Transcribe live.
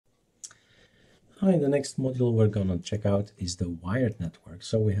Hi, the next module we're gonna check out is the wired network.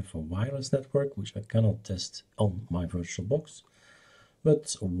 So we have a wireless network, which I cannot test on my VirtualBox,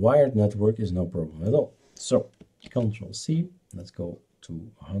 but a wired network is no problem at all. So Control C, let's go to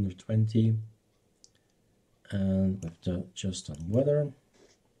 120, and with the just on weather,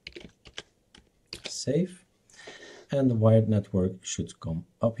 save, and the wired network should come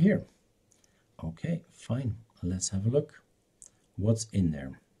up here. Okay, fine, let's have a look. What's in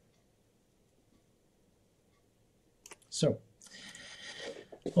there? So,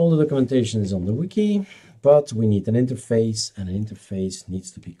 all the documentation is on the wiki, but we need an interface, and an interface needs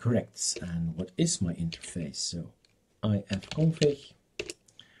to be correct. And what is my interface? So, ifconfig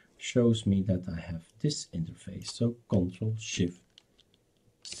shows me that I have this interface. So,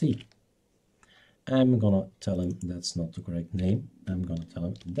 Control-Shift-C. I'm gonna tell him that's not the correct name. I'm gonna tell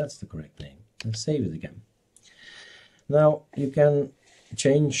him that's the correct name, and save it again. Now, you can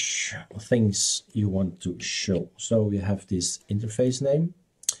change things you want to show. So we have this interface name,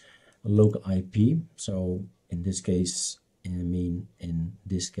 a local IP. So in this case, being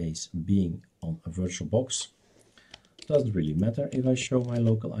on a VirtualBox, doesn't really matter if I show my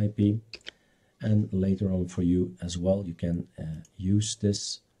local IP. And later on for you as well, you can use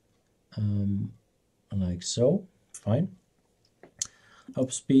this like so. Fine. Up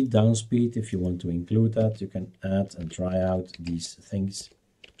speed, down speed, if you want to include that, you can add and try out these things.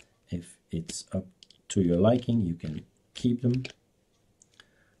 If it's up to your liking, you can keep them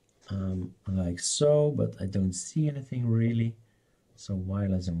like so, but I don't see anything really. So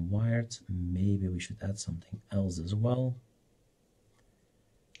wireless and wired, maybe we should add something else as well.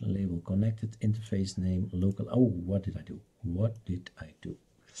 Label connected, interface name, local. Oh, what did I do? What did I do?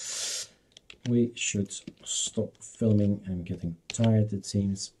 We should stop filming. I'm getting tired, it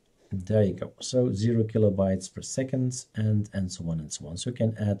seems. There you go. So 0 kilobytes per second, and so on and so on. So you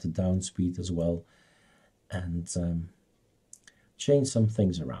can add the down speed as well, and change some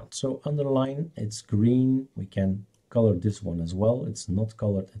things around. So underline, it's green. We can color this one as well. It's not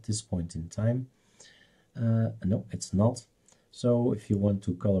colored at this point in time. No, it's not. So if you want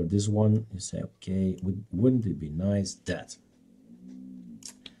to color this one, you say, okay, wouldn't it be nice that?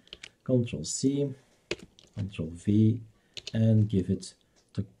 Control C, Control V, and give it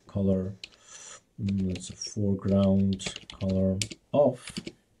the color, let's say foreground color of,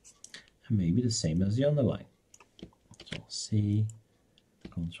 and maybe the same as the underline. Control C,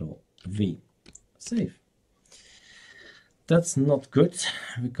 Control V, save. That's not good,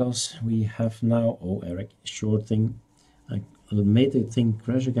 because we have now, oh Erik, short thing, I made the thing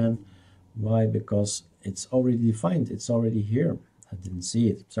crash again. Why? Because it's already defined, it's already here. I didn't see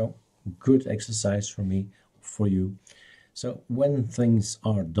it. So good exercise for me, for you. So when things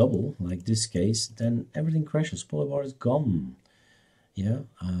are double, like this case, then everything crashes. Polybar is gone. Yeah,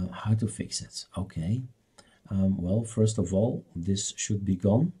 how to fix it? Okay. Well, first of all, this should be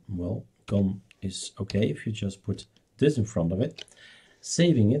gone. Well, gone is okay if you just put this in front of it.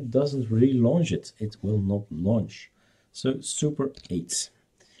 Saving it doesn't really launch it. It will not launch. So Super 8.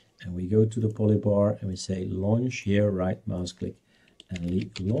 And we go to the polybar and we say launch here, right mouse click, and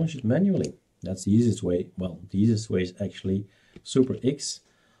launch it manually. That's the easiest way. Well, the easiest way is actually Super X,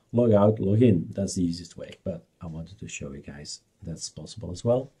 log out, log in. That's the easiest way, but I wanted to show you guys that's possible as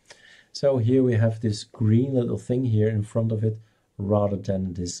well. So here we have this green little thing here in front of it rather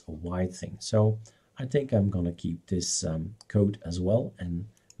than this white thing. So I think I'm gonna keep this code as well and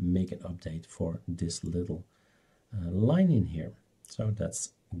make an update for this little line in here. So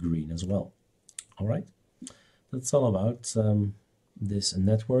that's green as well. All right, that's all about this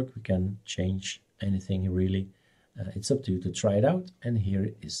network. We can change anything really. It's up to you to try it out, and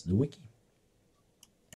here is the wiki.